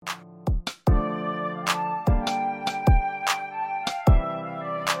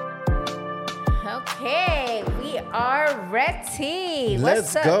Okay, we are ready. Let's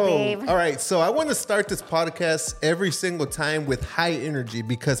What's up, go. babe? All right, so I want to start this podcast every single time with high energy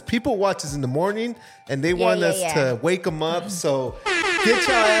because people watch us in the morning and they want us to wake them up. So get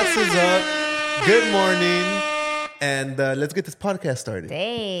your asses up. Good morning. And let's get this podcast started.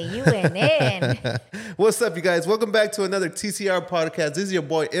 Hey, you went in. What's up, you guys? Welcome back to another TCR podcast. This is your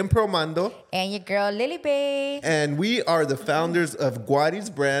boy, Impromando. And your girl, Lily BAE. And we are the founders of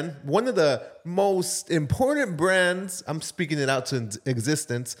Guadi's brand, one of the most important brands. I'm speaking it out to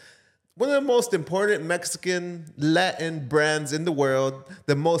existence. One of the most important Mexican Latin brands in the world,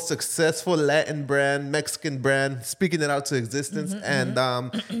 the most successful Latin brand, Mexican brand, speaking it out to existence. And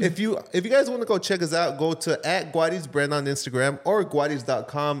if you guys want to go check us out, go to @Guadi's brand on Instagram or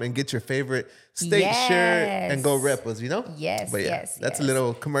guadis.com and get your favorite state shirt and go rep us, you know? Yes, but yes. That's a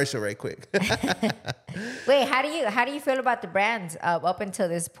little commercial right quick. Wait, how do you feel about the brands up until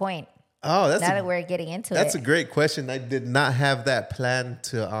this point? Oh, now that we're getting into that's a great question. I did not have that plan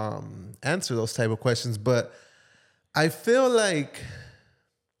to answer those type of questions, but I feel like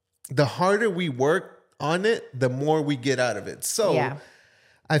the harder we work on it, the more we get out of it. So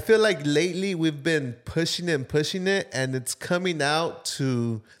I feel like lately we've been pushing it, and it's coming out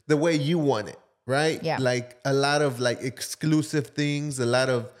to the way you want it, right? Yeah. Like a lot of like exclusive things, a lot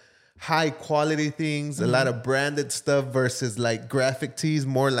of high quality things, a lot of branded stuff versus like graphic tees,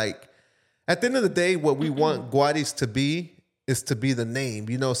 more like. At the end of the day, what we want Guadi's to be is to be the name,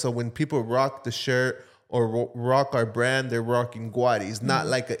 you know? So when people rock the shirt or rock our brand, they're rocking Guadi's, not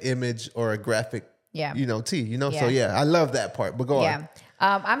like an image or a graphic, tee, you know? So I love that part, but go on.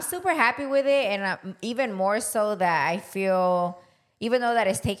 I'm super happy with it. And even more so that I feel, even though that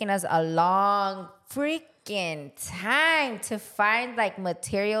it's taken us a long freaking time to find like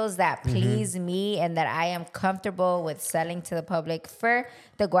materials that please me and that I am comfortable with selling to the public for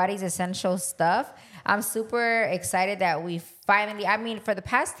the Guadi's essential stuff. I'm super excited that we finally, for the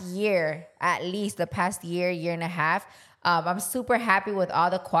past year, at least the past year and a half, I'm super happy with all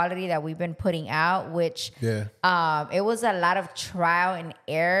the quality that we've been putting out, which it was a lot of trial and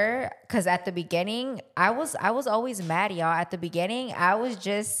error. Cause at the beginning, I was always mad, y'all. At the beginning, I was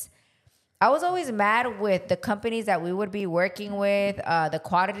always mad with the companies that we would be working with, the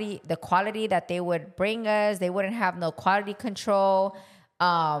quality that they would bring us. They wouldn't have no quality control.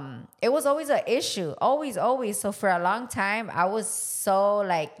 It was always an issue, always. So for a long time, I was so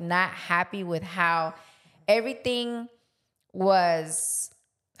like not happy with how everything was,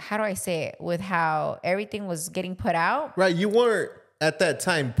 how do I say it? With how everything was getting put out. Right. You weren't at that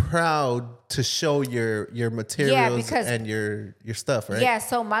time proud to show your materials and your stuff, right? Yeah,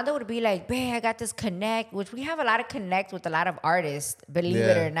 so Mando would be like, babe, I got this connect, which we have a lot of connect with a lot of artists, believe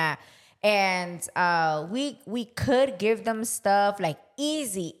it or not. And we could give them stuff like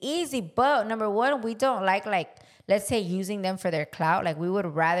easy, but number one, we don't like let's say using them for their clout. Like we would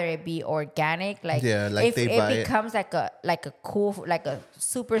rather it be organic. Like if it becomes like a cool, like a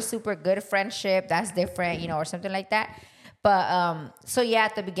super, super good friendship, that's different, you know, or something like that. But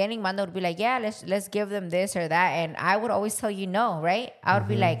at the beginning, Mando would be like, yeah, let's give them this or that, and I would always tell you no, right? I would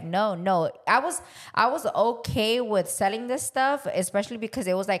be like, no. I was okay with selling this stuff, especially because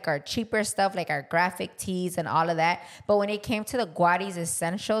it was like our cheaper stuff, like our graphic tees and all of that. But when it came to the Guadi's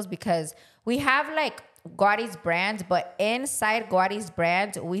essentials, because we have like Guadi's brands, but inside Guadi's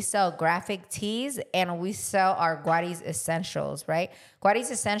brand, we sell graphic tees and we sell our Guadi's essentials, right?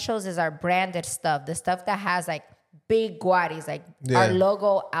 Guadi's essentials is our branded stuff, the stuff that has like big Guadi's, like our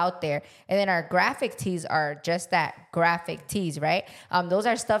logo out there. And then our graphic tees are just that, graphic tees, right? Those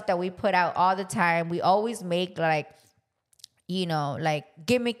are stuff that we put out all the time. We always make like, you know, like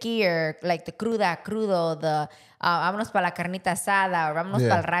gimmicky or like the crudo, the vámonos para la carnita asada or vámonos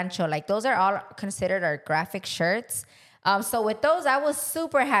para el rancho. Like those are all considered our graphic shirts. So with those, I was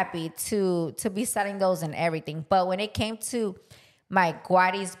super happy to be selling those and everything. But when it came to my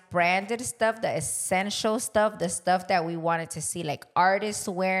Guadi's branded stuff, the essential stuff, the stuff that we wanted to see like artists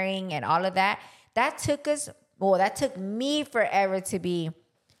wearing and all of that, that took me forever to be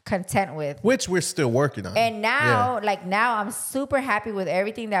content with. Which we're still working on. And now, now I'm super happy with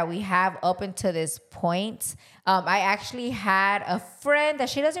everything that we have up until this point. I actually had a friend that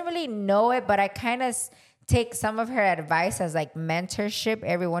she doesn't really know it, but I kind of take some of her advice as like mentorship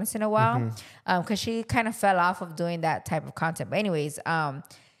every once in a while, because she kind of fell off of doing that type of content. But anyways,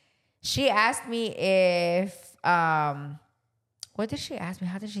 she asked me if what did she ask me?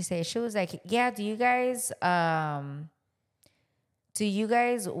 How did she say it? She was like, yeah, do you guys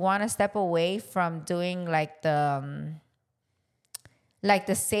want to step away from doing like the like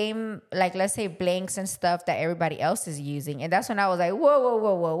the same, like let's say blanks and stuff that everybody else is using. And that's when I was like,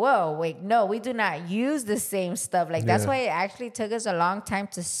 whoa. Wait, no, we do not use the same stuff. Like that's why it actually took us a long time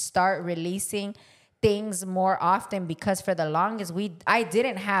to start releasing things more often, because for the longest I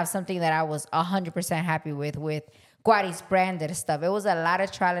didn't have something that I was 100% happy with Guadi's branded stuff. It was a lot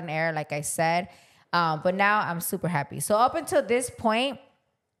of trial and error, like I said. But now I'm super happy. So up until this point,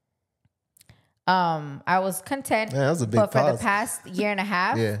 I was content. Yeah, that was a big but for pause. the past year and a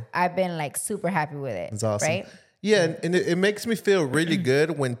half, I've been like super happy with it. It's awesome. Right? Yeah, and it makes me feel really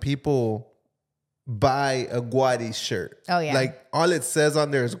good when people buy a Guadi's shirt. Oh, yeah. Like all it says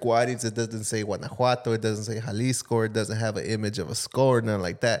on there is Guadi's. It doesn't say Guanajuato. It doesn't say Jalisco. It doesn't have an image of a skull or nothing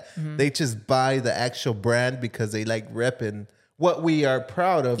like that. They just buy the actual brand because they like repping what we are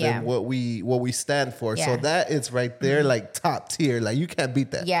proud of and what we stand for. So that is right there, like top tier. Like you can't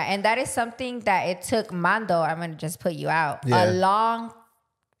beat that. Yeah, and that is something that it took Mando, I'm going to just put you out, a long...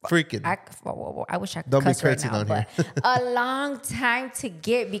 Freaking. I wish I could Don't cuss be right cursing now, on but here. a long time to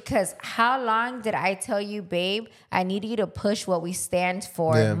get, because how long did I tell you, babe, I need you to push what we stand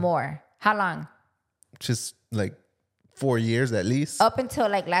for more? How long? Just like 4 years at least. Up until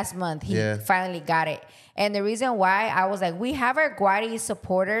like last month, he finally got it. And the reason why I was like, we have our Guadi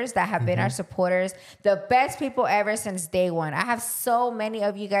supporters that have been our supporters, the best people ever since day one. I have so many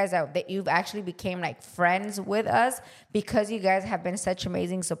of you guys that you've actually became like friends with us because you guys have been such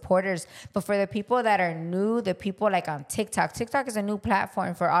amazing supporters. But for the people that are new, the people like on TikTok is a new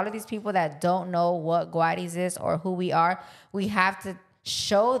platform. For all of these people that don't know what Guadi's is or who we are, we have to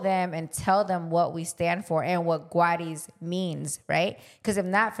show them and tell them what we stand for and what Guadi's means, right? Because if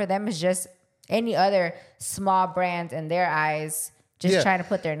not, for them, it's just any other small brand in their eyes, just trying to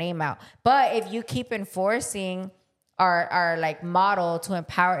put their name out. But if you keep enforcing our like model to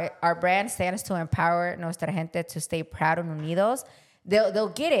empower, our brand stands to empower nuestra gente to stay proud and unidos, they'll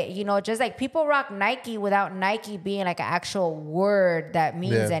get it. You know, just like people rock Nike without Nike being like an actual word that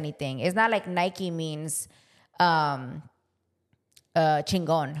means anything. It's not like Nike means chingon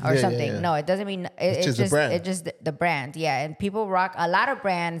or something. No, it doesn't mean it's just the brand. It's just the brand. Yeah. And people rock a lot of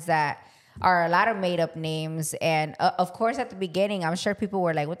brands that are a lot of made up names. And of course, at the beginning, I'm sure people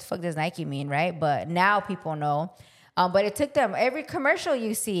were like, what the fuck does Nike mean? Right. But now people know. But it took them, every commercial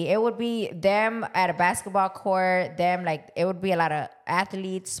you see, it would be them at a basketball court, them like, it would be a lot of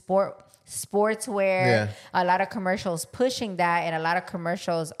athletes, sportswear, a lot of commercials pushing that, and a lot of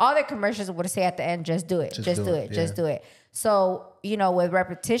commercials, all the commercials would say at the end, just do it, just do it, just do it. So, you know, with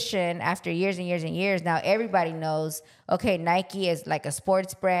repetition, after years and years and years, now everybody knows, okay, Nike is like a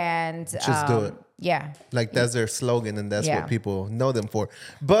sports brand. Just do it. Yeah. Like that's their slogan, and that's what people know them for.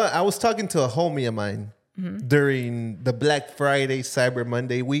 But I was talking to a homie of mine during the Black Friday, Cyber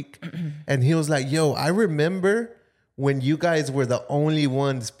Monday week, and he was like, yo, I remember when you guys were the only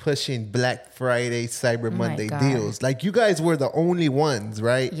ones pushing Black Friday, Cyber Monday deals. Like you guys were the only ones,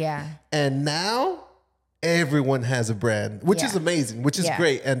 right? Yeah. And now everyone has a brand, which is amazing, which is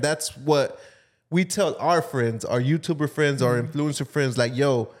great. And that's what we tell our friends, our YouTuber friends, our influencer friends, like,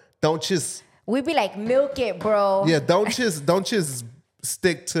 yo, don't just... We be like, milk it, bro. Yeah, don't just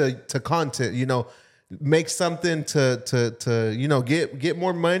stick to content, you know. Make something to you know, get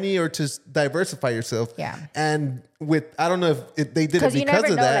more money or to diversify yourself. Yeah. And with, I don't know if they did it because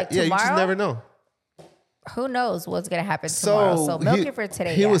of that. Like, tomorrow, you just never know. Who knows what's going to happen tomorrow. So milk it for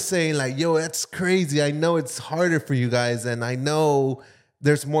today. He was saying like, yo, that's crazy. I know it's harder for you guys, and I know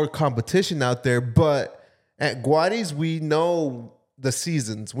there's more competition out there, but at Guadi's, we know the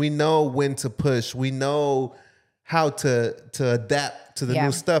seasons. We know when to push. We know how to adapt to the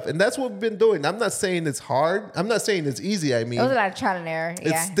new stuff. And that's what we've been doing. I'm not saying it's hard. I'm not saying it's easy. I mean, it was a lot of trial and error.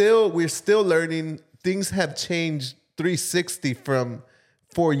 We're still learning. Things have changed 360 from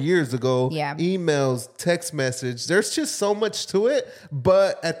 4 years ago. Yeah. Emails, text message. There's just so much to it.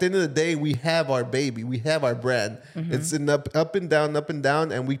 But at the end of the day, we have our baby. We have our brand. It's in up and down,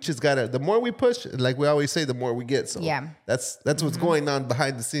 and we just gotta, the more we push, like we always say, the more we get. So that's what's going on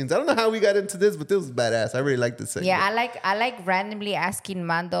behind the scenes. I don't know how we got into this, but this was badass. I really like this segment. Yeah, I like randomly asking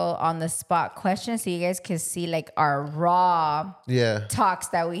Mando on the spot questions so you guys can see like our raw talks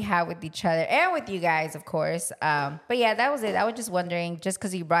that we have with each other and with you guys, of course. But yeah, that was it. I was just wondering, just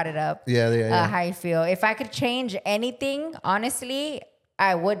because you brought it up, how you feel. If I could change anything, honestly,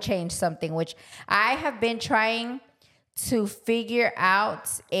 I would change something, which I have been trying to figure out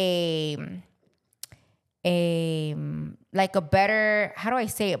a like a better, how do I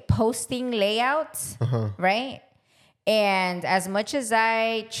say it, posting layout, right? And as much as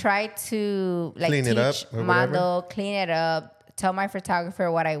I try to like teach Mando, clean it up, tell my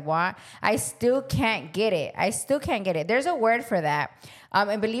photographer what I want, I still can't get it. There's a word for that.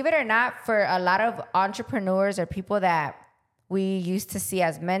 And believe it or not, for a lot of entrepreneurs or people that we used to see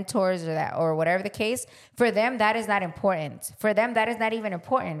as mentors or whatever the case, for them, that is not important. For them, that is not even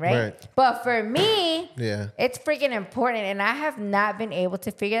important, right? But for me, it's freaking important. And I have not been able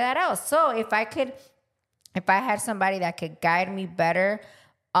to figure that out. So if I had somebody that could guide me better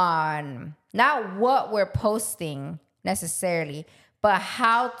on not what we're posting necessarily, but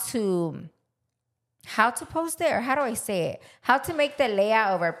how to post it, or how do I say it? How to make the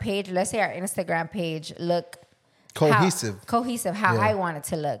layout of our page, let's say our Instagram page, look cohesive, how I want it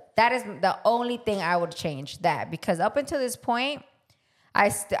to look. That is the only thing I would change, that, because up until this point,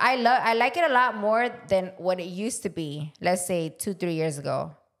 I like it a lot more than what it used to be. Let's say 2-3 years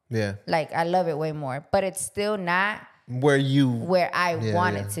ago. Yeah, like I love it way more, but it's still not where I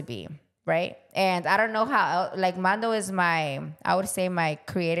want it to be, right? And I don't know how. Like Mando is I would say my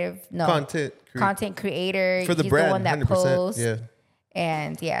content creator for the brand, the one that 100%, posts. Yeah,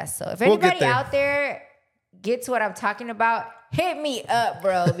 and so if anybody out there gets what I'm talking about, hit me up,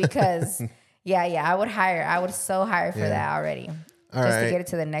 bro, because I would so hire for that already. To get it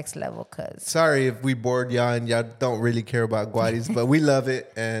to the next level. Sorry if we bored y'all and y'all don't really care about Guadis, but we love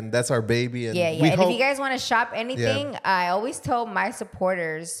it and that's our baby. And and if you guys want to shop anything, I always tell my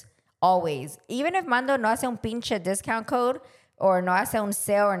supporters, even if Mando no hace un pinche discount code or no hace un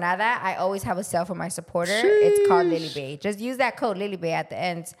sale or nada, I always have a sale for my supporter. Sheesh. It's called Lily BAE. Just use that code Lily BAE at the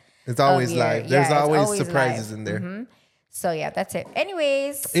end. It's always live. There's always surprises live in there. Mm-hmm. So that's it.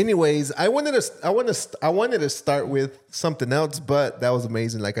 Anyways, I wanted to start with something else, but that was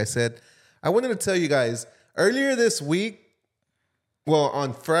amazing. Like I said, I wanted to tell you guys earlier this week. Well,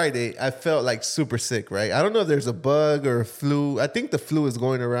 on Friday, I felt like super sick. Right? I don't know if there's a bug or a flu. I think the flu is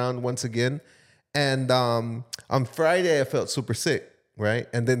going around once again. And on Friday, I felt super sick. Right?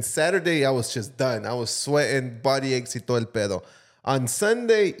 And then Saturday, I was just done. I was sweating, body aches y todo el pedo. On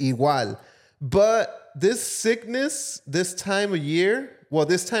Sunday, igual. But this sickness, this time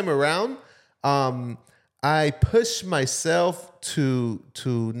around, I pushed myself to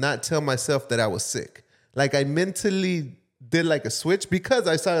not tell myself that I was sick. Like I mentally did like a switch because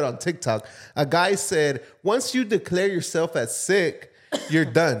I saw it on TikTok. A guy said, once you declare yourself as sick, you're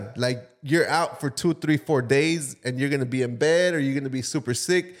done. Like you're out for 2, 3, 4 days and you're going to be in bed or you're going to be super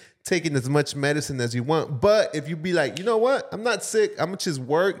sick, taking as much medicine as you want. But if you be like, you know what? I'm not sick. I'm going to just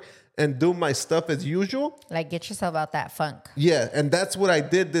work and do my stuff as usual. Like get yourself out that funk. Yeah. And that's what I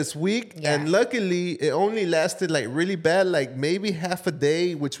did this week. Yeah. And luckily it only lasted like really bad, like maybe half a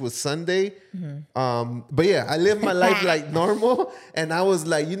day, which was Sunday. Mm-hmm. But I lived my life like normal. And I was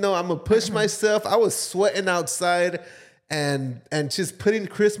like, I'm going to push myself. I was sweating outside and just putting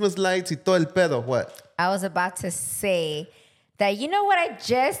Christmas lights y todo el pedo. What? I was about to say that, you know what I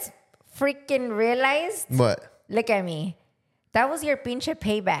just freaking realized? What? Look at me. That was your pinche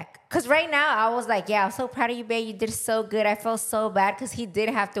payback. Because right now, I was like, I'm so proud of you, babe. You did so good. I felt so bad because he did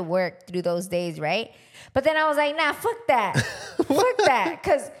have to work through those days, right? But then I was like, nah, fuck that. Fuck that.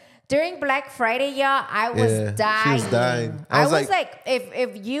 Because during Black Friday, y'all, I was dying. She was dying. I was like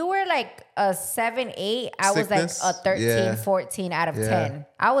if you were like a 7, 8, I was like a 13, 14 out of 10.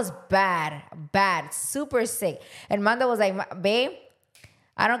 I was bad, super sick. And Manda was like, babe,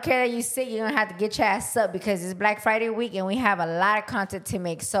 I don't care that you sick. You're going to have to get your ass up because it's Black Friday week and we have a lot of content to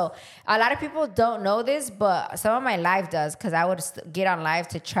make. So a lot of people don't know this, but some of my live does because I would get on live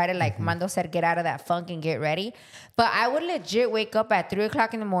to try to, like Mando said, get out of that funk and get ready. But I would legit wake up at 3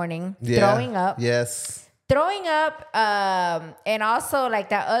 o'clock in the morning, throwing up. Yes. Throwing up, and also like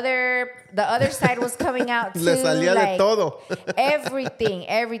the other side was coming out too. Le salía like, de todo.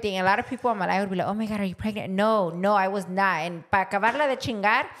 everything. A lot of people on my life would be like, "Oh my God, are you pregnant?" No, I was not. And para acabarla de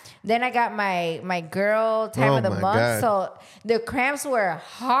chingar, then I got my girl time of the month. God. So the cramps were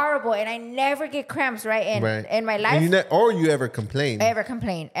horrible, and I never get cramps right in my life. Or you ever complain?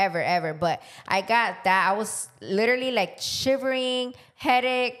 Ever. But I got that. I was literally like shivering,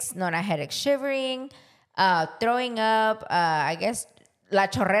 headaches. No, not headaches, shivering. Throwing up, I guess, la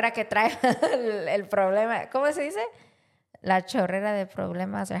chorrera que trae el problema. ¿Cómo se dice? La chorrera de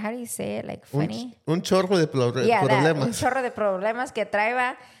problemas. Or how do you say it? Like funny? Un chorro de problemas. Un chorro de problemas que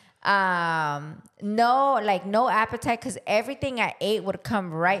traía. No appetite because everything I ate would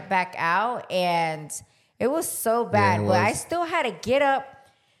come right back out. And it was so bad. But I still had to get up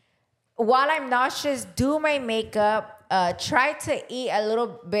while I'm nauseous, do my makeup. Try to eat a little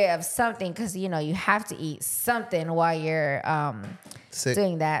bit of something because, you have to eat something while you're sick.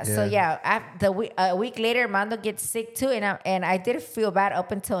 doing that. So a week later, Mando gets sick too, and I did feel bad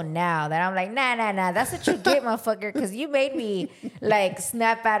up until now that I'm like, nah, that's what you get, motherfucker, because you made me like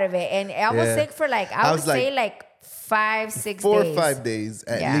snap out of it, and I was sick for like I would say like 5-6 days. 4 or 5 days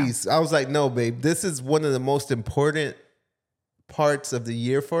at least. I was like, no, babe, this is one of the most important parts of the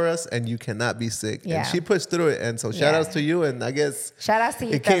year for us, and you cannot be sick. And she pushed through it, and so shout outs to you, and I guess shout outs to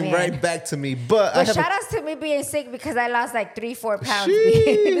you. It came right back to me. But shout outs to me being sick because I lost like 3-4 pounds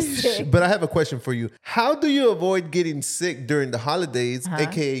being sick. But I have a question for you. How do you avoid getting sick during the holidays,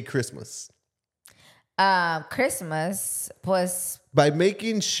 aka Christmas? Christmas was by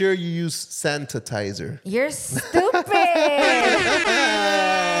making sure you use sanitizer. You're stupid.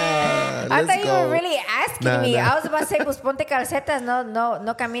 I thought you were really asking me. I was about to say, pues ponte calcetas,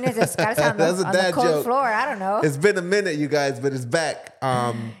 no camines descalza on the cold joke. floor. I don't know. It's been a minute, you guys, but it's back.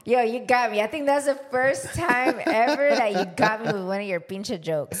 Yo, you got me. I think that's the first time ever that you got me with one of your pinche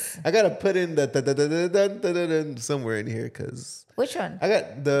jokes. I gotta put in the somewhere in here because. Which one? I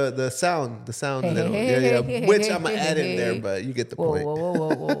got the sound little, which I'm gonna add in there, but you get the point.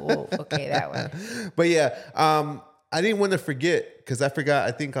 Whoa. Okay, that one. But I didn't want to forget because I forgot.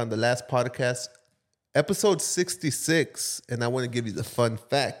 I think on the last podcast, episode 66, and I want to give you the fun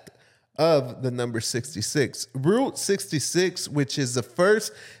fact of the number 66. Route 66, which is the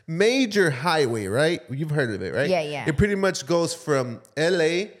first major highway, right? You've heard of it, right? Yeah. It pretty much goes from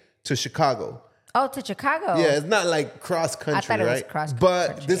LA to Chicago. Oh, to Chicago. Yeah, it's not like cross country, I thought it was right? cross but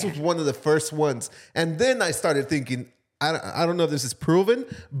country, this was one of the first ones. And then I started thinking, I don't know if this is proven,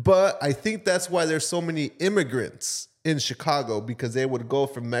 but I think that's why there's so many immigrants in Chicago, because they would go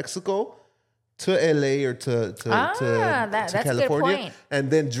from Mexico to LA or to that's California, a good point.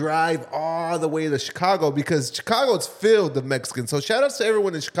 and then drive all the way to Chicago, because Chicago's filled with Mexicans. So shout outs to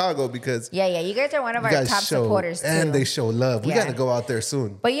everyone in Chicago, because you guys are one of our top supporters too. And they show love. We got to go out there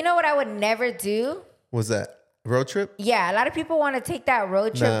soon. But you know what I would never do? What's that? Road trip? Yeah, a lot of people want to take that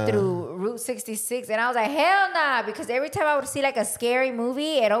road trip through Route 66. And I was like, hell nah. Because every time I would see like a scary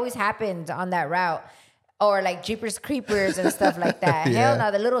movie, it always happened on that route. Or like Jeepers Creepers and stuff like that. Hell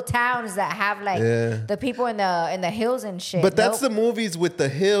no, the little towns that have like the people in the hills and shit. But that's the movies with the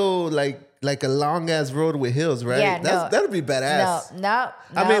hill, like a long ass road with hills, right? Yeah, that'd be badass. No.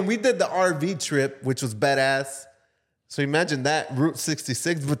 I mean, we did the RV trip, which was badass. So imagine that, Route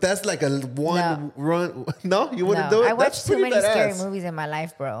 66, but that's like a run. No, you wouldn't do it? I watched too many scary movies in my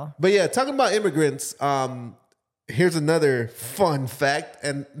life, bro. But yeah, talking about immigrants, here's another fun fact.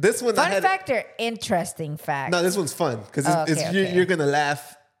 And this one fact or interesting fact? No, this one's fun because you're going to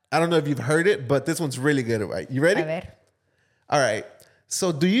laugh. I don't know if you've heard it, but this one's really good. Right? You ready? A ver. All right.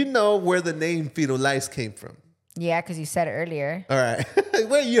 So do you know where the name Fetal Lice came from? Yeah, because you said it earlier. All right.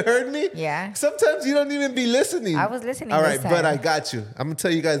 Wait, you heard me? Yeah. Sometimes you don't even be listening. I was listening. All right, but I got you. I'm going to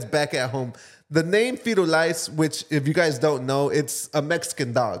tell you guys back at home. The name Fetal Lice, which if you guys don't know, it's a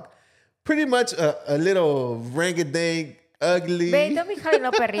Mexican dog. Pretty much a little rangadang, ugly. Babe, don't be calling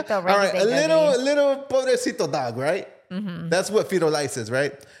no perrito All right, a little pobrecito dog, right? Mm-hmm. That's what Fetal Lice is,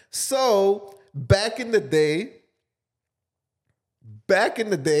 right? So back in the day,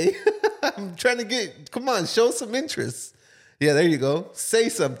 I'm trying to come on, show some interest. Yeah, there you go. Say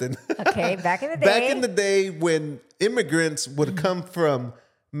something. Okay, back in the day. Back in the day when immigrants would come from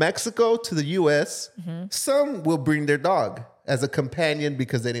Mexico to the U.S., some will bring their dog as a companion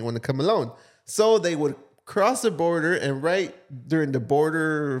because they didn't want to come alone. So they would cross the border, and right during the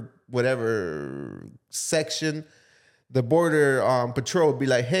border, whatever section, the border patrol would be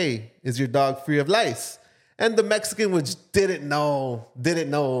like, hey, is your dog free of lice? And the Mexican, which didn't know,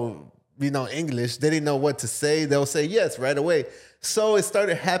 English, they didn't know what to say. They'll say yes right away. So it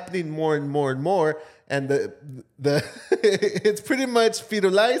started happening more and more and more. And the it's pretty much Fetal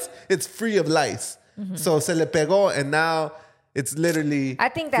Lice. It's free of lice. Mm-hmm. So se le pegó, and now it's literally. I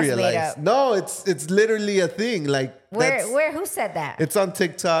think that's made up. No, it's literally a thing. Like where who said that? It's on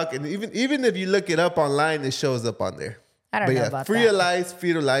TikTok, and even if you look it up online, it shows up on there. I don't know about free of lice,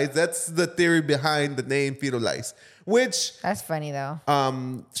 Fetal Lice. That's the theory behind the name Fetal Lice. Which that's funny though.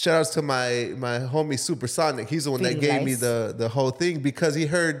 Shout outs to my homie Supersonic. He's the one that gave me the whole thing, because he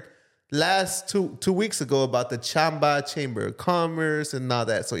heard last two weeks ago about the Chamber of Commerce and all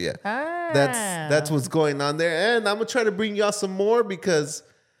that. So yeah, that's what's going on there. And I'm gonna try to bring y'all some more, because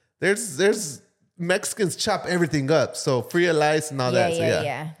there's Mexicans chop everything up. So free of lice and all that. So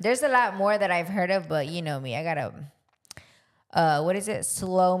yeah. There's a lot more that I've heard of, but you know me, I got what is it?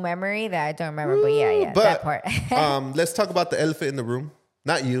 Slow memory that I don't remember. But yeah, but, that part. Let's talk about the elephant in the room.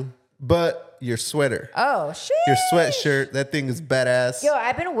 Not you, but your sweater. Oh, shit. Your sweatshirt. That thing is badass. Yo,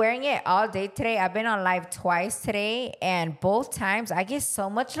 I've been wearing it all day today. I've been on live twice today, and both times I get so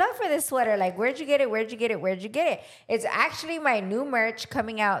much love for this sweater. Like, where'd you get it? Where'd you get it? Where'd you get it? It's actually my new merch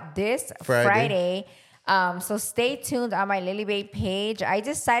coming out this Friday. So stay tuned on my Lily BAE page. I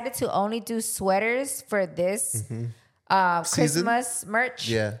decided to only do sweaters for this Christmas merch.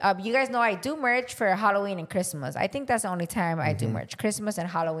 Yeah. You guys know I do merch for Halloween and Christmas. I think that's the only time I do merch. Christmas and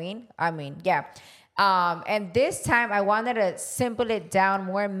Halloween. I mean, yeah. And this time I wanted to simple it down,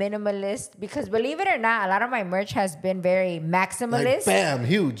 more minimalist, because believe it or not, a lot of my merch has been very maximalist. Like, bam,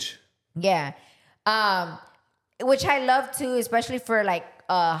 huge. Yeah. Which I love too, especially for like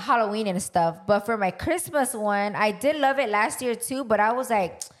Halloween and stuff. But for my Christmas one, I did love it last year too, but I was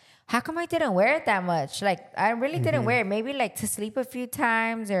like, how come I didn't wear it that much? Like, I really didn't wear it. Maybe like to sleep a few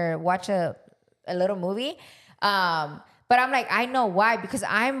times or watch a little movie. But I'm like, I know why, because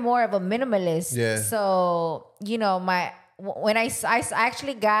I'm more of a minimalist. Yeah. So, you know, when I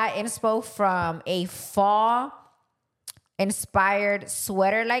actually got inspo from a fall inspired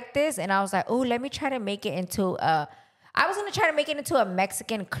sweater like this, and I was like, oh, let me try to make it into I was gonna try to make it into a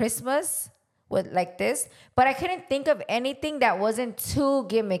Mexican Christmas with like this, but I couldn't think of anything that wasn't too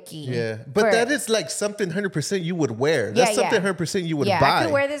gimmicky. Yeah, but that is like something 100% you would wear. That's something 100% you would buy. I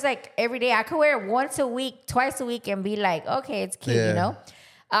could wear this like every day. I could wear it once a week, twice a week, and be like, okay, it's cute, you know.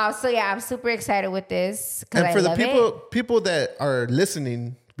 So yeah, I'm super excited with this. And for the people that are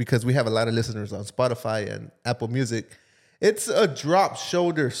listening, because we have a lot of listeners on Spotify and Apple Music, it's a drop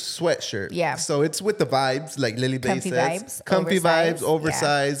shoulder sweatshirt. Yeah. So it's with the vibes, like Lily BAE says. Comfy vibes,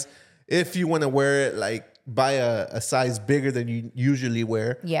 oversized. Yeah. If you want to wear it, like buy a size bigger than you usually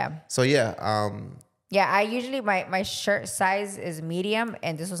wear. Yeah. So yeah. I usually my shirt size is medium,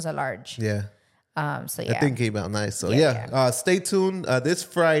 and this one's a large. Yeah. So yeah. I think it came out nice. So stay tuned this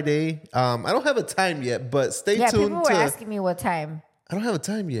Friday. I don't have a time yet, but stay tuned. People were asking me what time. I don't have a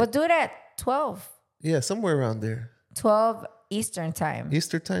time yet. But do it at 12. Yeah, somewhere around there. 12 Eastern time.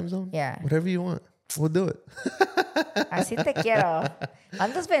 Eastern time zone? Yeah. Whatever you want. We'll do it. Así te quiero.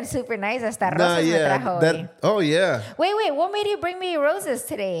 Ando's been super nice. Hasta rosas me trajo hoy. Oh, yeah. Wait. What made you bring me roses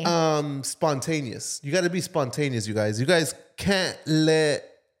today? Spontaneous. You got to be spontaneous, you guys. You guys can't let...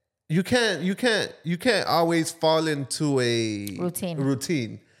 You can't always fall into a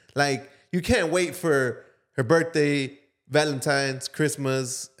routine. Like, you can't wait for her birthday, Valentine's,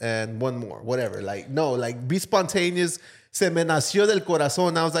 Christmas, and one more, whatever. Like, no, like, be spontaneous. Se me nació del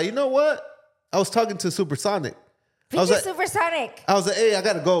corazón. I was like, you know what? I was talking to Supersonic. Supersonic. I was like, hey, I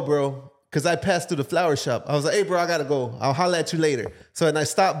got to go, bro. Because I passed through the flower shop. I was like, hey, bro, I got to go. I'll holler at you later. So then I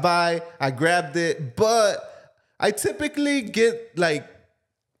stopped by. I grabbed it. But I typically get, like,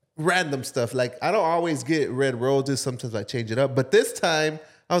 random stuff. Like, I don't always get red roses. Sometimes I change it up. But this time,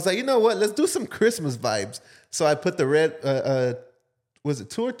 I was like, you know what? Let's do some Christmas vibes. So I put the red, was it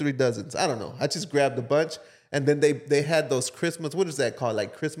 2 or 3 dozens? I don't know. I just grabbed a bunch. And then they had those Christmas, what is that called?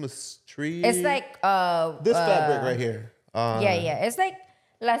 Like Christmas tree? It's like this fabric right here. Yeah. It's like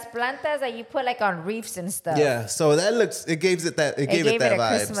las plantas that you put like on reefs and stuff. Yeah. So that it gave it that it gave it that a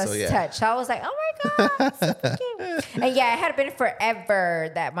vibe. Christmas so, yeah. touch. So I was like, oh my God, super cute. And yeah, it had been forever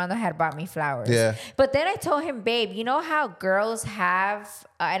that Mando had bought me flowers. Yeah. But then I told him, babe, you know how girls have,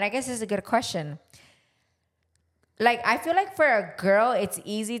 and I guess this is a good question. Like, I feel like for a girl, it's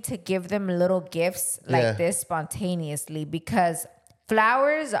easy to give them little gifts like this spontaneously, because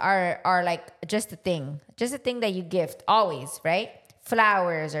flowers are like just a thing that you gift always, right?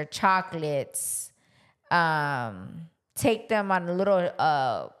 Flowers or chocolates. Take them on a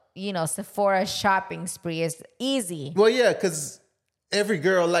little, Sephora shopping spree is easy. Well, yeah, because every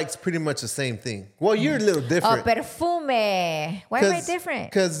girl likes pretty much the same thing. Well, you're a little different. Oh, perfume. Why am I different?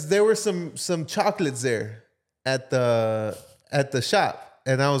 Because there were some chocolates there at the shop,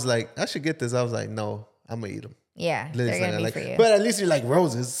 and I was like, I should get this. I was like, no, I'm gonna eat them. Yeah, they're gonna be for you. But at least you like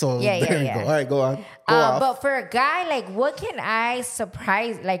roses, so there you go. All right, go on. Go off. But for a guy, like, what can I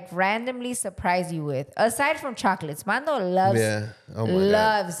randomly surprise you with aside from chocolates? Mando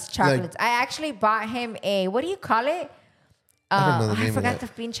loves chocolates. Like, I actually bought him a, what do you call it? I don't know the name I forgot the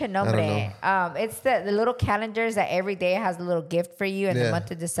pinche nombre. It's the little calendars that every day has a little gift for you in the month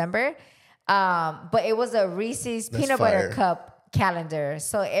of December. But it was a Reese's peanut butter cup calendar.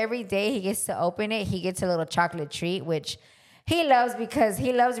 So every day he gets to open it, he gets a little chocolate treat, which he loves because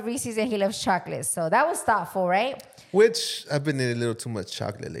he loves Reese's and he loves chocolate. So that was thoughtful, right? Which I've been eating a little too much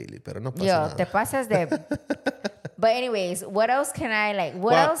chocolate lately, pero no pasa nada. Te pasas de... But anyways, what else can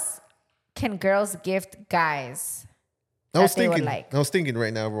else can girls gift guys? I was thinking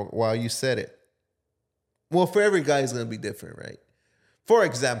right now while you said it. Well, for every guy, it's going to be different, right? For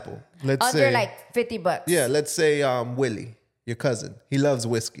example, let's Under say like $50. yeah, let's say Willie, your cousin, he loves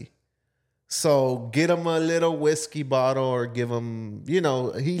whiskey. So get him a little whiskey bottle or give him,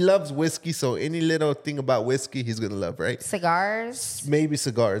 he loves whiskey. So any little thing about whiskey, he's going to love, right? Cigars. Maybe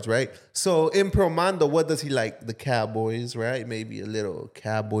cigars, right? So in Promando, what does he like? The Cowboys, right? Maybe a little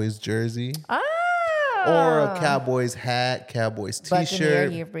Cowboys jersey. Or a Cowboys hat, Cowboys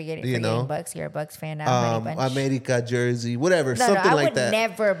t-shirt. You're forgetting Bucks. You're a Bucks fan now. America jersey, whatever, something like that. I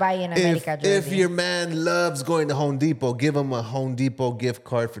would never buy an America jersey. If your man loves going to Home Depot, give him a Home Depot gift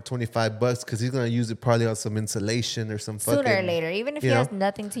card for $25 because he's gonna use it probably on some insulation or some sooner or later, even if he has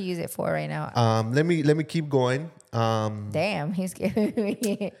nothing to use it for right now. Let me keep going. Damn, he's giving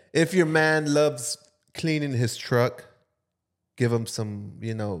me. If your man loves cleaning his truck, give him some,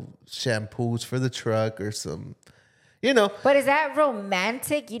 shampoos for the truck or some, But is that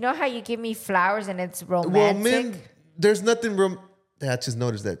romantic? You know how you give me flowers and it's romantic? Well, men, there's nothing I just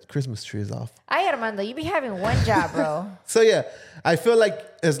noticed that Christmas tree is off. Ay, Armando, you be having one job, bro. So, yeah, I feel like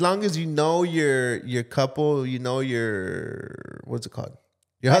as long as you know your couple, your, what's it called?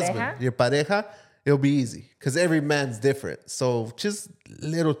 Your husband, your pareja, it'll be easy because every man's different. So just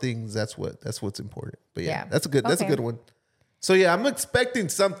little things, that's what's important. But yeah. that's a good one. So yeah, I'm expecting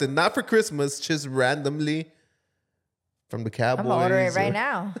something, not for Christmas, just randomly from the Cowboys. I'm gonna order it right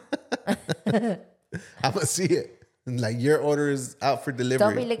now. I'm gonna see it. And like your order is out for delivery.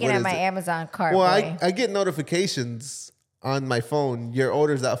 Don't be looking at my Amazon cart. Well, I get notifications on my phone. Your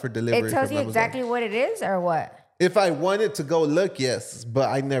order's out for delivery. It tells you exactly what it is or what? If I wanted to go look, yes, but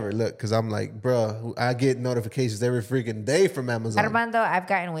I never look because I'm like, bro, I get notifications every freaking day from Amazon. Armando, I've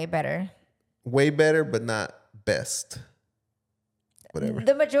gotten way better. Way better, but not best. Whatever.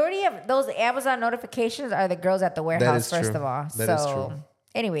 The majority of those Amazon notifications are the girls at the warehouse, first of all. That is true.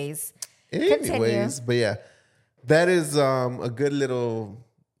 Anyways, continue. But yeah, that is a good little,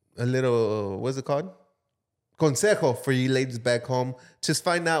 what's it called? Consejo for you ladies back home. Just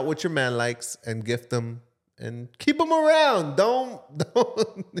find out what your man likes and gift them and keep him around. Don't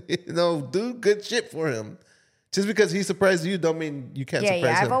do good shit for him. Just because he surprised you don't mean you can't surprise him.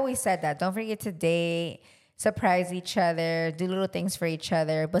 Yeah, I've always said that. Don't forget to date. Surprise each other, do little things for each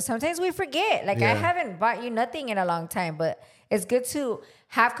other. But sometimes we forget. Like, I haven't bought you nothing in a long time, but it's good to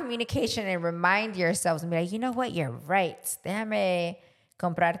have communication and remind yourselves and be like, you know what? You're right. Déjame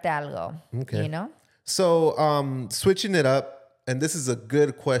comprarte algo. Okay. So, switching it up, and this is a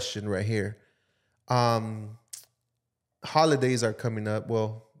good question right here. Holidays are coming up.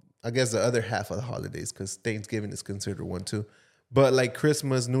 Well, I guess the other half of the holidays, because Thanksgiving is considered one too. But like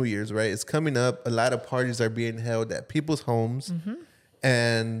Christmas, New Year's, right? It's coming up. A lot of parties are being held at people's homes. Mm-hmm.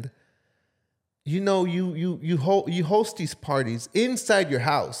 And, you host these parties inside your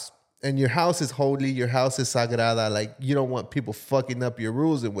house. And your house is holy. Your house is sagrada. Like, you don't want people fucking up your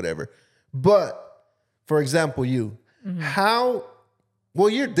rules and whatever. But, for example, you. Mm-hmm.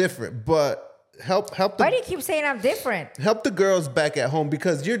 You're different, but help the... Why do you keep saying I'm different? Help the girls back at home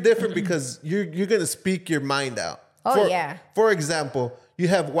because you're different because you're going to speak your mind out. Yeah. For example, you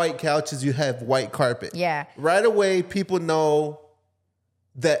have white couches, you have white carpet. Yeah. Right away, people know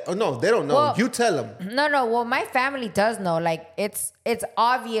that. Oh no, they don't know. Well, you tell them. No. Well, my family does know. Like it's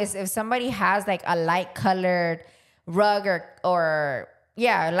obvious if somebody has like a light colored rug or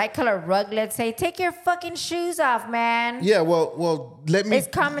light colored rug. Let's say, take your fucking shoes off, man. Yeah. Well. Let me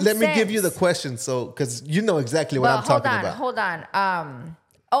give you the question, so because you know exactly what I'm talking about. Hold on.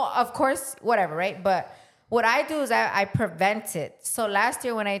 Of course, whatever, right? But. What I do is I prevent it. So last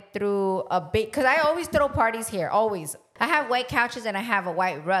year when I threw a big... Because I always throw parties here, always. I have white couches and I have a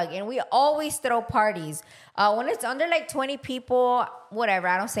white rug. And we always throw parties. When it's under like 20 people, whatever,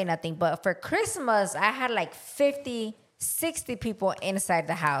 I don't say nothing. But for Christmas, I had like 50, 60 people inside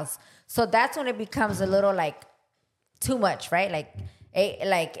the house. So that's when it becomes a little like too much, right? Like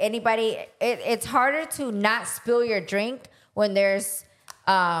anybody... It's harder to not spill your drink when there's...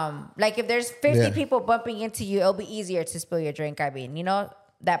 like if there's 50 people bumping into you, it'll be easier to spill your drink. I mean,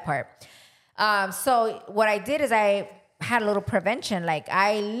 that part. So what I did is I had a little prevention. Like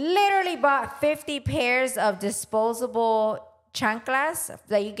I literally bought 50 pairs of disposable chanclas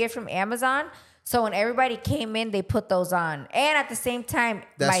that you get from Amazon. So when everybody came in, they put those on. And at the same time,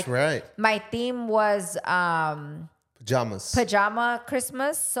 my theme was pajama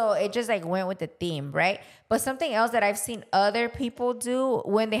Christmas. So it just like went with the theme, right? But something else that I've seen other people do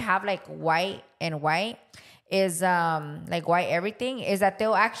when they have like white and white is like white everything is that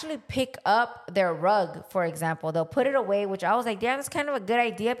they'll actually pick up their rug, for example. They'll put it away, which I was like, damn, that's kind of a good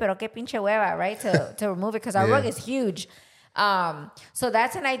idea, pero que pinche hueva, right? To remove it because our rug is huge. So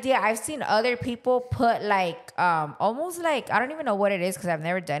that's an idea. I've seen other people put like almost like, I don't even know what it is because I've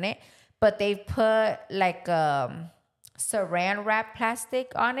never done it, but they've put like saran wrap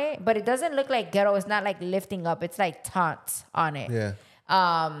plastic on it, but it doesn't look like ghetto. It's not like lifting up. It's like taunt on it. Yeah.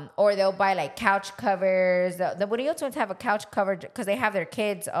 Or they'll buy like couch covers. The Murillo twins have a couch cover because they have their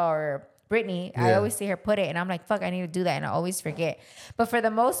kids, or Brittany. I always see her put it and I'm like, fuck, I need to do that. And I always forget. But for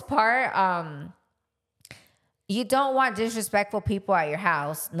the most part, you don't want disrespectful people at your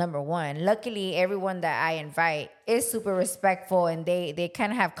house, number one. Luckily, everyone that I invite is super respectful and they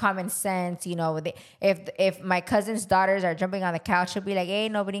kind of have common sense. You know, if my cousin's daughters are jumping on the couch, she'll be like, hey,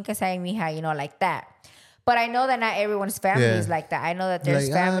 no brincas ahí, mija, you know, like that. But I know that not everyone's family is like that. I know that there's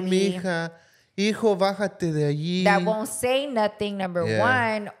like, family mija, hijo, bájate de allí. that won't say nothing, number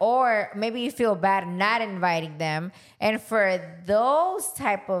one, or maybe you feel bad not inviting them. And for those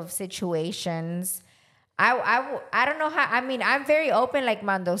type of situations, I don't know how. I mean, I'm very open, like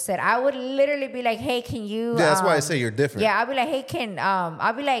Mando said. I would literally be like, hey, can you? Yeah, that's why I say you're different. Yeah, I'll be like, hey,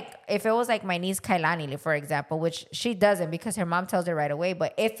 I'll be like, if it was like my niece Kailani, for example, which she doesn't because her mom tells her right away.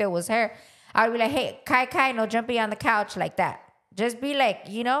 But if it was her, I'd be like, hey, Kai, no jumping on the couch like that. Just be like,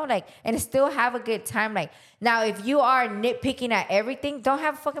 you know, like, and still have a good time. Like, now, if you are nitpicking at everything, don't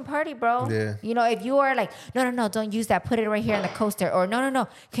have a fucking party, bro. Yeah. You know, if you are like, no, don't use that. Put it right here on the coaster. Or no,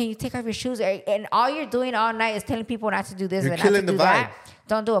 can you take off your shoes? And all you're doing all night is telling people not to do this and not to do that.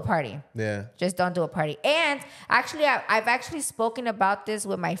 Don't do a party. Yeah. Just don't do a party. And actually, I've actually spoken about this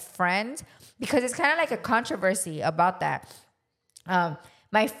with my friend because it's kind of like a controversy about that.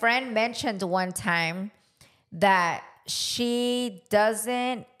 My friend mentioned one time that she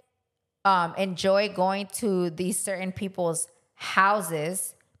doesn't enjoy going to these certain people's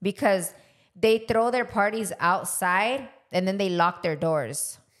houses because they throw their parties outside and then they lock their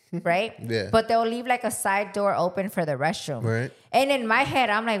doors, right? Yeah. But they'll leave like a side door open for the restroom. Right. And in my head,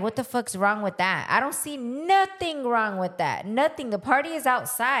 I'm like, what the fuck's wrong with that? I don't see nothing wrong with that. Nothing. The party is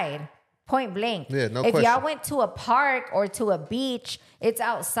outside. Point blank. Yeah, no if question. y'all went to a park or to a beach, it's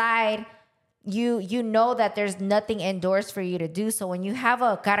outside. You know that there's nothing indoors for you to do. So when you have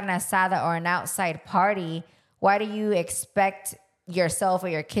a carne asada or an outside party, why do you expect yourself or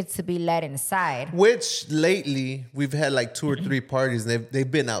your kids to be let inside? Which lately we've had like 2 or 3 parties and they've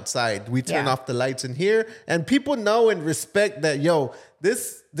been outside. We turn off the lights in here and people know and respect that, yo,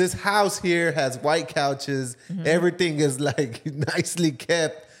 this house here has white couches. Everything is like nicely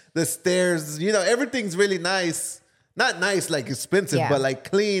kept. The stairs, you know, everything's really nice. Not nice, like expensive, but like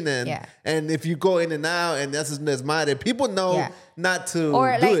clean. And if you go in and out and that's madre, people know not to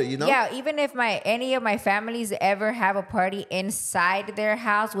or do like, it, you know? Yeah, even if any of my families ever have a party inside their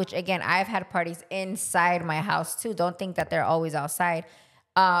house, which again, I've had parties inside my house too. Don't think that they're always outside.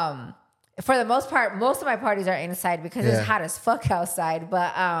 For the most part, most of my parties are inside because it's hot as fuck outside.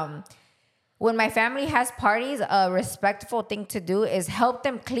 But when my family has parties, a respectful thing to do is help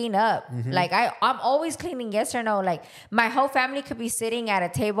them clean up. Like I'm always cleaning, yes or no. Like my whole family could be sitting at a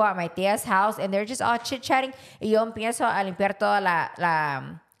table at my tia's house and they're just all chit-chatting. Y yo empiezo a limpiar toda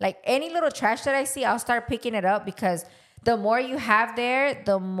like any little trash that I see, I'll start picking it up because the more you have there,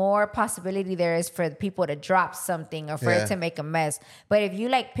 the more possibility there is for people to drop something or for it to make a mess. But if you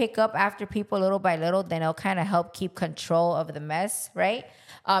like pick up after people little by little, then it'll kind of help keep control of the mess, right?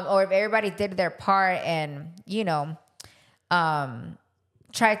 Or if everybody did their part and, you know,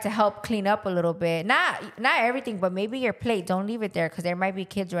 tried to help clean up a little bit. Not everything, but maybe your plate. Don't leave it there because there might be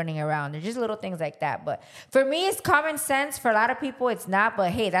kids running around. There's just little things like that. But for me, it's common sense. For a lot of people, it's not. But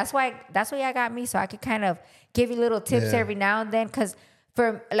hey, that's why y'all got me. So I could kind of give you little tips every now and then. Because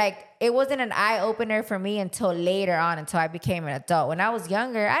for like, it wasn't an eye opener for me until later on, until I became an adult. When I was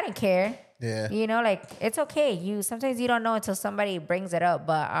younger, I didn't care. Yeah. You know, like it's okay. Sometimes you don't know until somebody brings it up.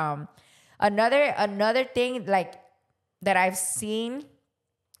 But another thing like that I've seen.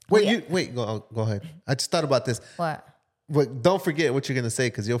 Wait, go ahead. I just thought about this. What? But don't forget what you're gonna say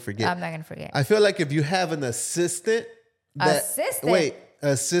because you'll forget. I'm not gonna forget. I feel like if you have an assistant that's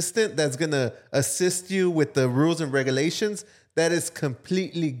gonna assist you with the rules and regulations, that is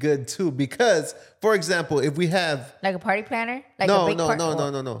completely good too. Because, for example, if we have like a party planner, like no.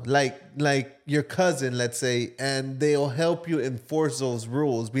 Like your cousin, let's say, and they'll help you enforce those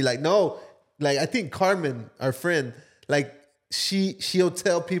rules. Be like, no, like I think Carmen, our friend, like she'll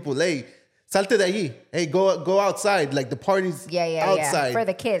tell people, hey, salte de allí. Hey, go outside. Like the party's outside for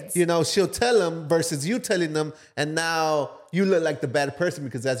the kids. You know, she'll tell them versus you telling them, and now you look like the bad person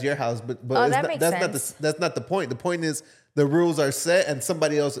because that's your house. But that's not the point. The point is the rules are set and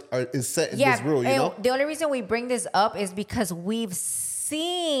somebody else is setting this rule. You know, the only reason we bring this up is because we've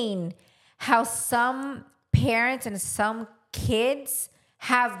seen how some parents and some kids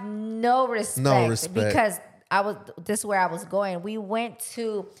have no respect. No respect. Because this is where I was going.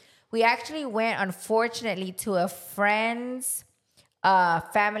 We actually went, unfortunately, to a friend's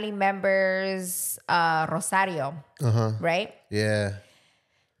family member's Rosario, right? Yeah.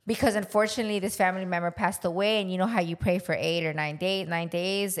 Because unfortunately, this family member passed away, and you know how you pray for 8 or 9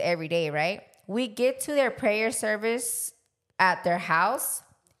 days every day, right? We get to their prayer service at their house,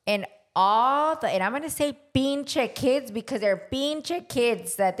 and and I'm going to say pinche kids, because they're pinche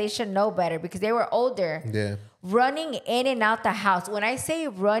kids that they should know better because they were older. Yeah. Running in and out the house. When I say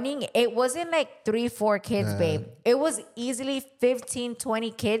running, it wasn't like 3-4 kids, babe. It was easily 15,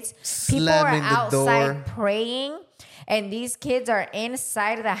 20 kids. People are Slamming the outside door. praying, and these kids are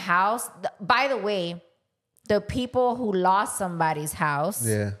inside of the house. By the way, the people who lost somebody's house,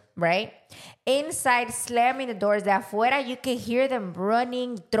 right? Inside slamming the doors. De afuera, you could hear them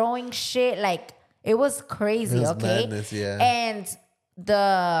running, throwing shit. Like, it was crazy, It was okay? madness, yeah. And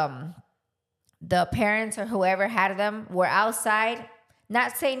the parents or whoever had them were outside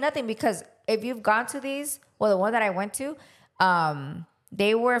not saying nothing, because if you've gone to these, well, the one that I went to,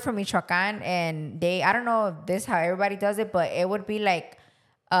 they were from Michoacan, and I don't know if this is how everybody does it, but it would be like,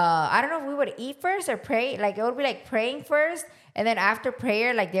 I don't know if we would eat first or pray. Like, it would be like praying first, and then after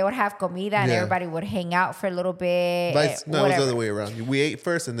prayer, like, they would have comida, and everybody would hang out for a little bit. No, it was the other way around. We ate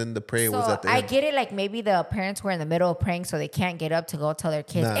first, and then the prayer was at the end. I get it. Like, maybe the parents were in the middle of praying, so they can't get up to go tell their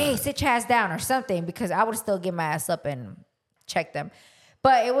kids, hey, sit your ass down or something, because I would still get my ass up and check them.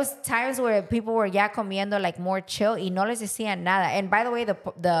 But it was times where people were ya comiendo, like, more chill, y no les decían nada. And by the way,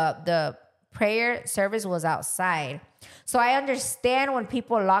 the prayer service was outside. So I understand when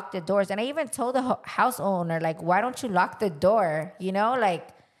people lock the doors. And I even told the house owner, like, why don't you lock the door? You know, like,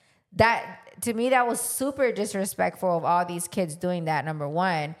 that, to me, that was super disrespectful of all these kids doing that, number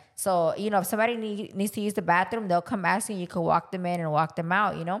one. So, you know, if somebody needs to use the bathroom, they'll come ask you, you can walk them in and walk them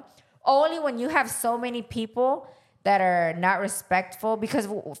out, you know? Only when you have so many people that are not respectful, because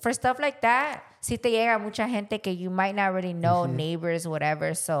for stuff like that, si te llega mucha gente que you might not really know, neighbors,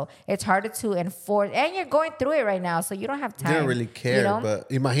 whatever. So it's harder to enforce, and you're going through it right now, so you don't have time. You don't really care, you know? but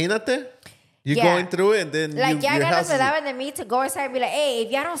imagínate, you're going through it, and then like, your house ganas me daban de me to go inside and be like, hey,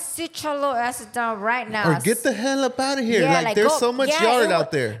 if y'all don't sit your little asses down right now. Or get the hell up out of here. Yeah, like, there's so much yard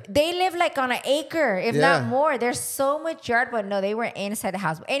out there. They live like on an acre, if not more. There's so much yard, but no, they were inside the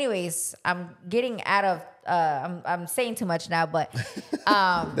house. But anyways, I'm getting out of, I'm saying too much now, but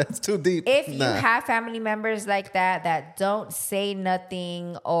that's too deep. If you have family members like that don't say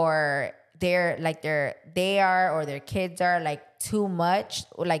nothing, or they are or their kids are like too much,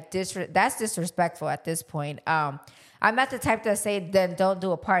 or like that's disrespectful at this point. I'm not the type to say then don't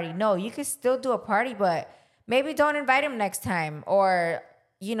do a party. No, you can still do a party, but maybe don't invite them next time. Or,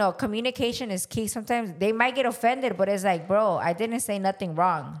 you know, communication is key. Sometimes they might get offended, but it's like, bro, I didn't say nothing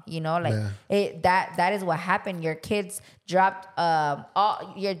wrong. You know, like that is what happened. Your kids dropped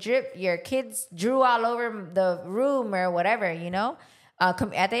your kids drew all over the room or whatever, you know. At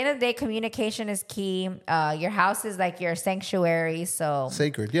the end of the day, communication is key. Your house is like your sanctuary, so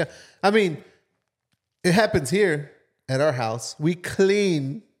sacred. Yeah, I mean, it happens here at our house. We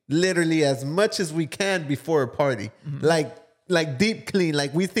clean literally as much as we can before a party, like deep clean.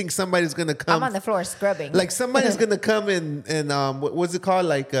 Like, we think somebody's gonna come. I'm on the floor scrubbing. Like, somebody's gonna come and what's it called?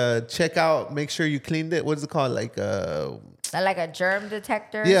 Like, check out, make sure you cleaned it. What's it called? Like a germ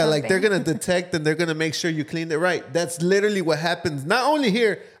detector. Yeah, like, they're gonna detect and they're gonna make sure you cleaned it right. That's literally what happens. Not only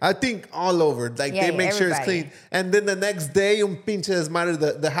here, I think all over. Like, they make sure it's clean, and then the next day, pinche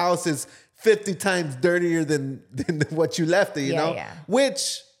desmadre, the house is 50 times dirtier than what you left it. You know,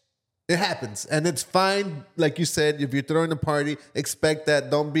 which. It happens, and it's fine. Like you said, if you're throwing a party, expect that.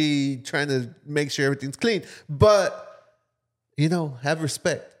 Don't be trying to make sure everything's clean. But, you know, have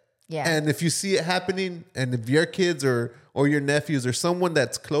respect. Yeah. And if you see it happening, and if your kids or your nephews or someone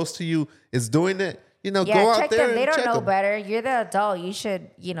that's close to you is doing it, you know, go out there and They don't know them. better. You're the adult. You should,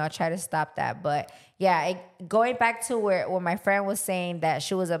 you know, try to stop that. But yeah, going back to where my friend was saying that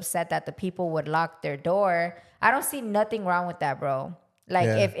she was upset that the people would lock their door. I don't see nothing wrong with that, bro.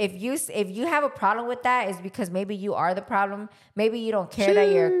 Like, if you have a problem with that, it's because maybe you are the problem. Maybe you don't care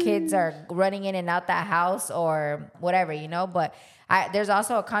that your kids are running in and out that house or whatever, you know. But there's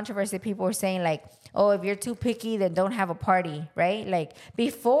also a controversy. People were saying, like, oh, if you're too picky, then don't have a party, right? Like,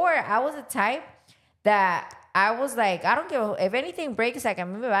 before, I was the type that I was like, I don't give if anything breaks, like, a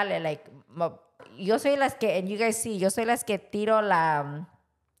mí me vale. Like, yo soy las que, and you guys see, yo soy las que tiro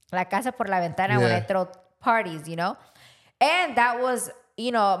la casa por la ventana when I throw parties, you know. And that was,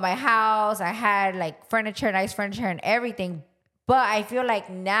 you know, my house. I had like furniture, nice furniture and everything. But I feel like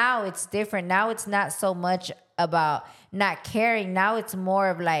now it's different. Now it's not so much about not caring. Now it's more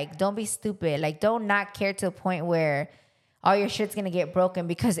of like, don't be stupid. Like, don't not care to the point where all your shit's gonna get broken,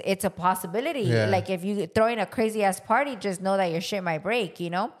 because it's a possibility. Yeah. Like, if you throw in a crazy ass party, just know that your shit might break,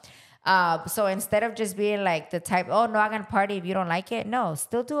 you know? So instead of just being like the type, oh no, I'm gonna party if you don't like it. No,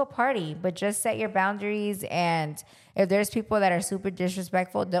 still do a party, but just set your boundaries. And if there's people that are super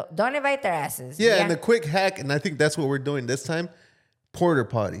disrespectful, don't invite their asses. Yeah, and a quick hack, and I think that's what we're doing this time, porter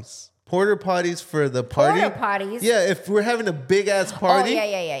potties. Porter potties for the party. Porta potties. Yeah, if we're having a big ass party. Oh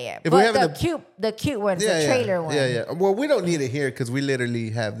yeah. If but we're having the cute ones, the trailer one. Yeah. Well, we don't need it here because we literally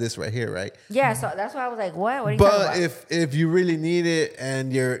have this right here, right? Yeah, so that's why I was like, what? What are you talking about? But if you really need it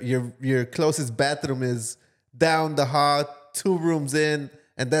and your closest bathroom is down the hall, 2 rooms in,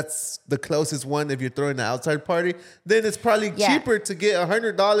 and that's the closest one if you're throwing an outside party, then it's probably cheaper to get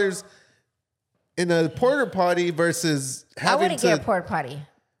 $100 in a porter potty versus having I wouldn't get a porta potty.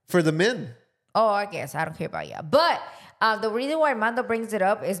 For the men. Oh, I guess. I don't care about you. But the reason why Armando brings it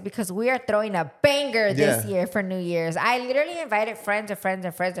up is because we are throwing a banger this year for New Year's. I literally invited friends and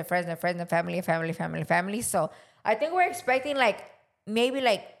family. So I think we're expecting maybe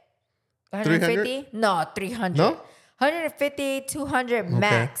 150? No, 300. No? 150, 200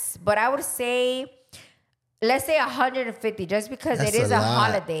 max. But I would say, let's say 150, just because it is a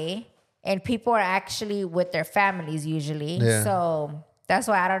holiday and people are actually with their families usually. Yeah. So that's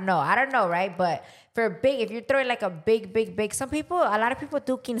why I don't know, right? But for if you're throwing like a big, a lot of people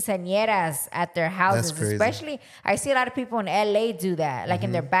do quinceañeras at their houses. Especially, I see a lot of people in LA do that, like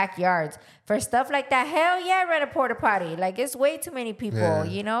in their backyards. For stuff like that, hell yeah, rent a porta potty. Like, it's way too many people,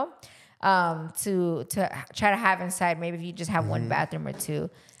 you know, to try to have inside. Maybe if you just have one bathroom or two.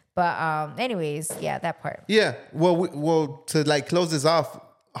 But anyways, yeah, that part. Yeah. Well, to like close this off,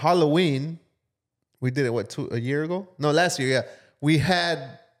 Halloween, we did it, a year ago? No, last year, yeah. We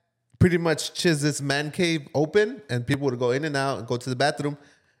had pretty much Chiz's man cave open, and people would go in and out and go to the bathroom,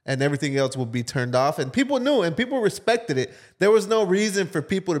 and everything else would be turned off. And people knew, and people respected it. There was no reason for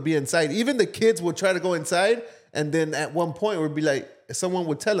people to be inside. Even the kids would try to go inside, and then at one point would be like, someone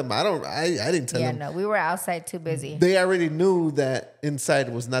would tell them. I didn't tell them. Yeah, no, we were outside too busy. They already knew that inside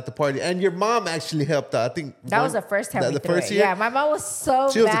was not the party. And your mom actually helped out. I think that was the first time we threw it. Year? Yeah, my mom was so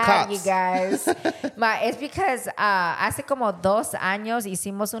mad, you guys. Es because hace como 2 años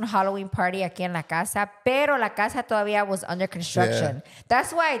hicimos un Halloween party aquí en la casa, pero la casa todavía was under construction. Yeah.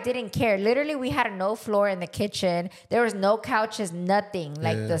 That's why I didn't care. Literally, we had no floor in the kitchen. There was no couches, nothing.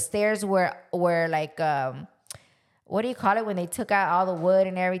 Like the stairs were like what do you call it when they took out all the wood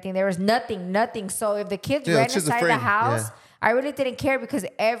and everything? There was nothing. So if the kids ran inside the house, I really didn't care because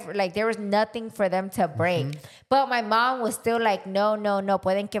there was nothing for them to break. But my mom was still like, no,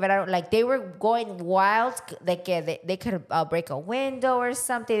 pueden quebrar. Like, they were going wild. Like, they could break a window or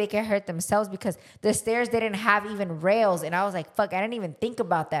something. They could hurt themselves because the stairs didn't have even rails. And I was like, fuck, I didn't even think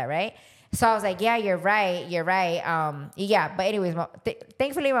about that, right? So I was like, yeah, you're right. Yeah, but anyways,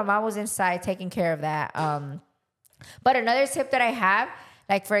 thankfully my mom was inside taking care of that. But another tip that I have,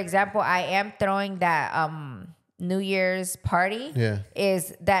 like, for example, I am throwing that New Year's party,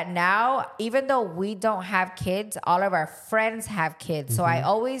 is that now, even though we don't have kids, all of our friends have kids. So I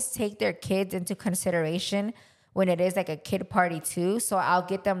always take their kids into consideration when it is like a kid party too. So I'll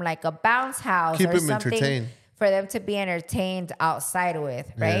get them like a bounce house or something for them to be entertained outside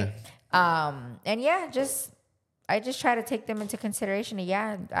with, right? And yeah, I just try to take them into consideration.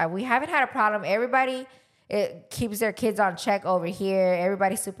 And we haven't had a problem. Everybody... It keeps their kids on check over here.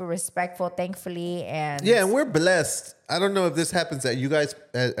 Everybody's super respectful, thankfully. And we're blessed. I don't know if this happens at you guys,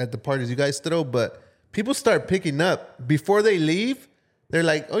 at the parties you guys throw, but people start picking up. Before they leave, they're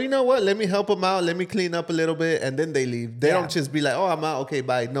like, oh, you know what? Let me help them out. Let me clean up a little bit. And then they leave. They don't just be like, oh, I'm out. Okay,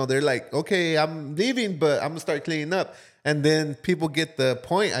 bye. No, they're like, okay, I'm leaving, but I'm going to start cleaning up. And then people get the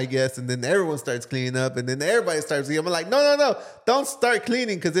point, I guess, and then everyone starts cleaning up, and then everybody starts cleaning. I'm like, no, don't start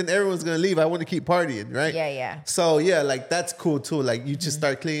cleaning, because then everyone's going to leave. I want to keep partying, right? Yeah. So, yeah, like, that's cool, too. Like, you just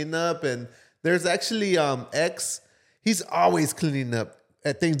start cleaning up, and there's actually X. He's always cleaning up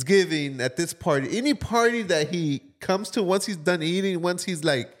at Thanksgiving, at this party. Any party that he comes to, once he's done eating, once he's,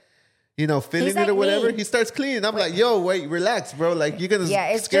 like, feeling it or whatever, he starts cleaning. I'm like, yo, wait, relax, bro. Like, you're going to scare people away.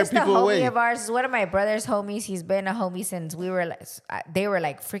 Yeah, it's just a homie of ours. It's one of my brother's homies. He's been a homie since they were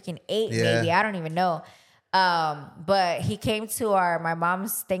like freaking 8, maybe. I don't even know. But he came to my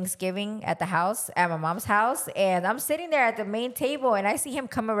mom's Thanksgiving at my mom's house. And I'm sitting there at the main table, and I see him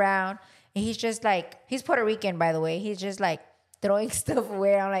come around. And he's just like, he's Puerto Rican, by the way. He's just like throwing stuff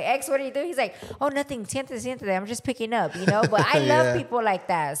away. I'm like, X, what are you doing? He's like, oh, nothing. Siéntate. I'm just picking up, But I love people like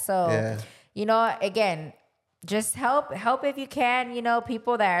that. So, again, just help if you can.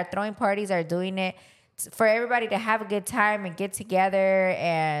 People that are throwing parties are doing it for everybody to have a good time and get together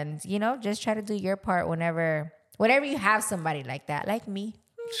and, you know, just try to do your part whenever you have somebody like that, like me.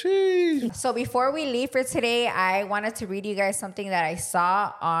 Jeez. So before we leave for today, I wanted to read you guys something that I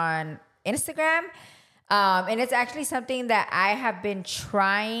saw on Instagram. And it's actually something that I have been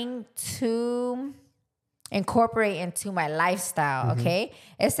trying to incorporate into my lifestyle, okay?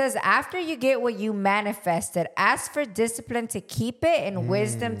 It says, after you get what you manifested, ask for discipline to keep it and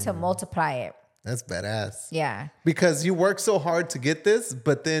wisdom to multiply it. That's badass. Yeah. Because you work so hard to get this,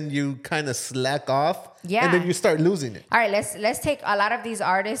 but then you kind of slack off. Yeah. And then you start losing it. All right, let's take a lot of these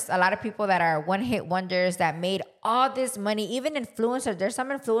artists, a lot of people that are one-hit wonders that made all this money, even influencers. There's some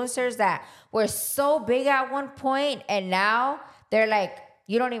influencers that were so big at one point and now they're like,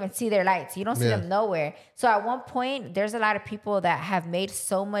 you don't even see their lights. You don't see them nowhere. So at one point, there's a lot of people that have made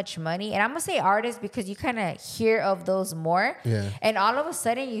so much money. And I'm going to say artists because you kind of hear of those more. Yeah. And all of a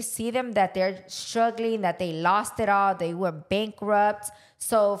sudden, you see them that they're struggling, that they lost it all. They went bankrupt.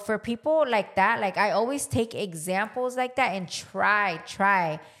 So for people like that, like I always take examples like that and try.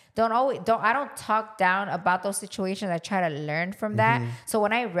 I don't talk down about those situations. I try to learn from that. So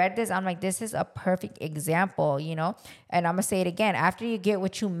when I read this, I'm like, this is a perfect example, you know? And I'm going to say it again. After you get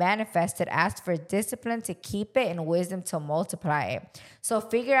what you manifested, ask for discipline to keep it and wisdom to multiply it. So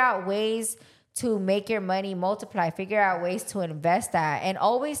figure out ways to make your money multiply. Figure out ways to invest that. And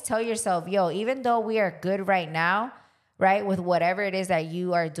always tell yourself, yo, even though we are good right now, right, with whatever it is that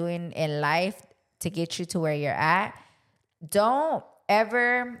you are doing in life to get you to where you're at, don't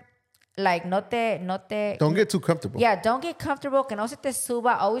ever don't get too comfortable. Yeah, don't get comfortable. Que no se te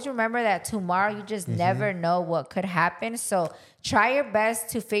suba. Always remember that tomorrow you just never know what could happen. So try your best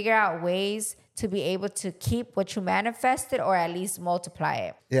to figure out ways to be able to keep what you manifested or at least multiply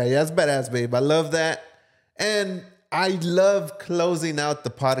it. Yeah, that's badass, babe. I love that. And I love closing out the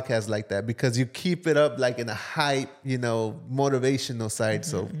podcast like that because you keep it up like in a hype, you know, motivational side.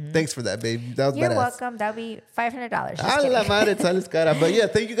 So thanks for that, babe. That was You're badass. welcome. That'll be $500. A la madre, sales cara. But yeah,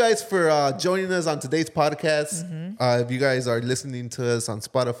 thank you guys for joining us on today's podcast. If you guys are listening to us on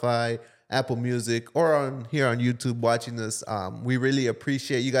Spotify, Apple Music, or here on YouTube watching us, we really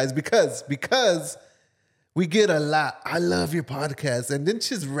appreciate you guys because we get a lot. I love your podcast. And then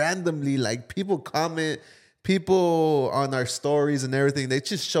just randomly, like people comment, people on our stories and everything, they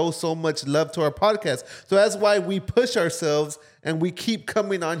just show so much love to our podcast. So that's why we push ourselves and we keep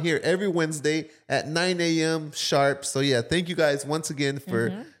coming on here every Wednesday at 9 a.m. sharp. So yeah, thank you guys once again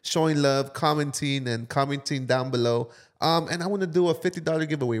for showing love, commenting down below. And I want to do a $50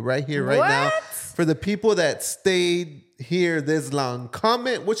 giveaway right here, right now. For the people that stayed here this long,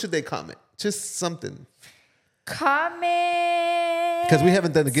 comment. What should they comment? Just something. Comment. Because we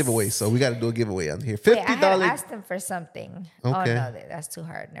haven't done a giveaway, so we got to do a giveaway on here. $50. Wait, I had asked them for something. Okay. Oh, no, that's too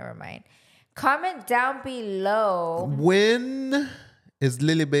hard. Never mind. Comment down below. When is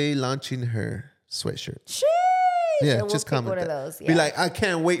Lily BAE launching her sweatshirt? Sheesh. Yeah, We'll just comment one that. of those. Yeah. Be like, I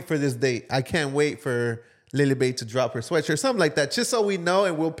can't wait for this date. I can't wait for Lily BAE to drop her sweatshirt. Something like that. Just so we know,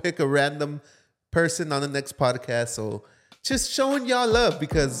 and we'll pick a random person on the next podcast. So just showing y'all love,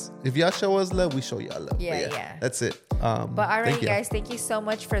 because if y'all show us love, we show y'all love. Yeah. That's it. But all right, guys, thank you so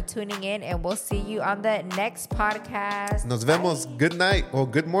much for tuning in, and we'll see you on the next podcast. Nos vemos. Bye. Good night or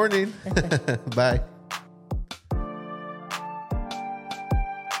good morning. Bye.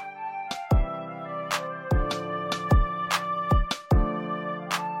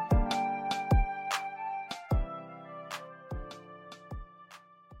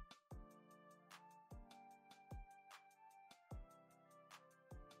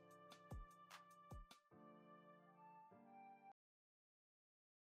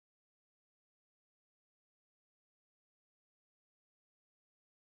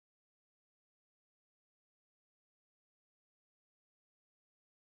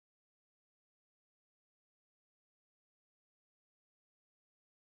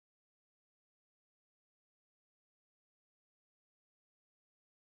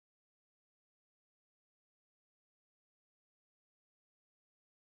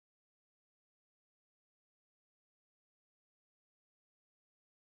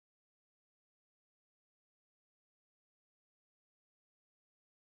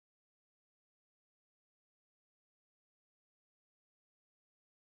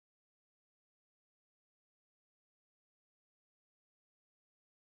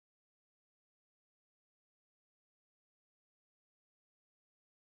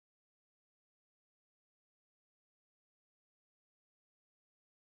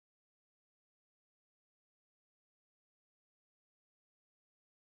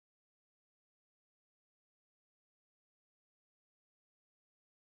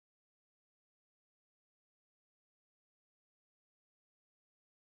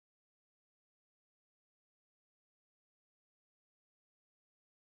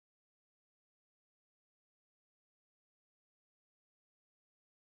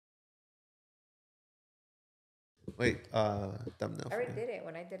 Wait, thumbnail. I already did it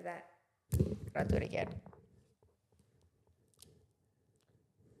when I did that. I'll do it again.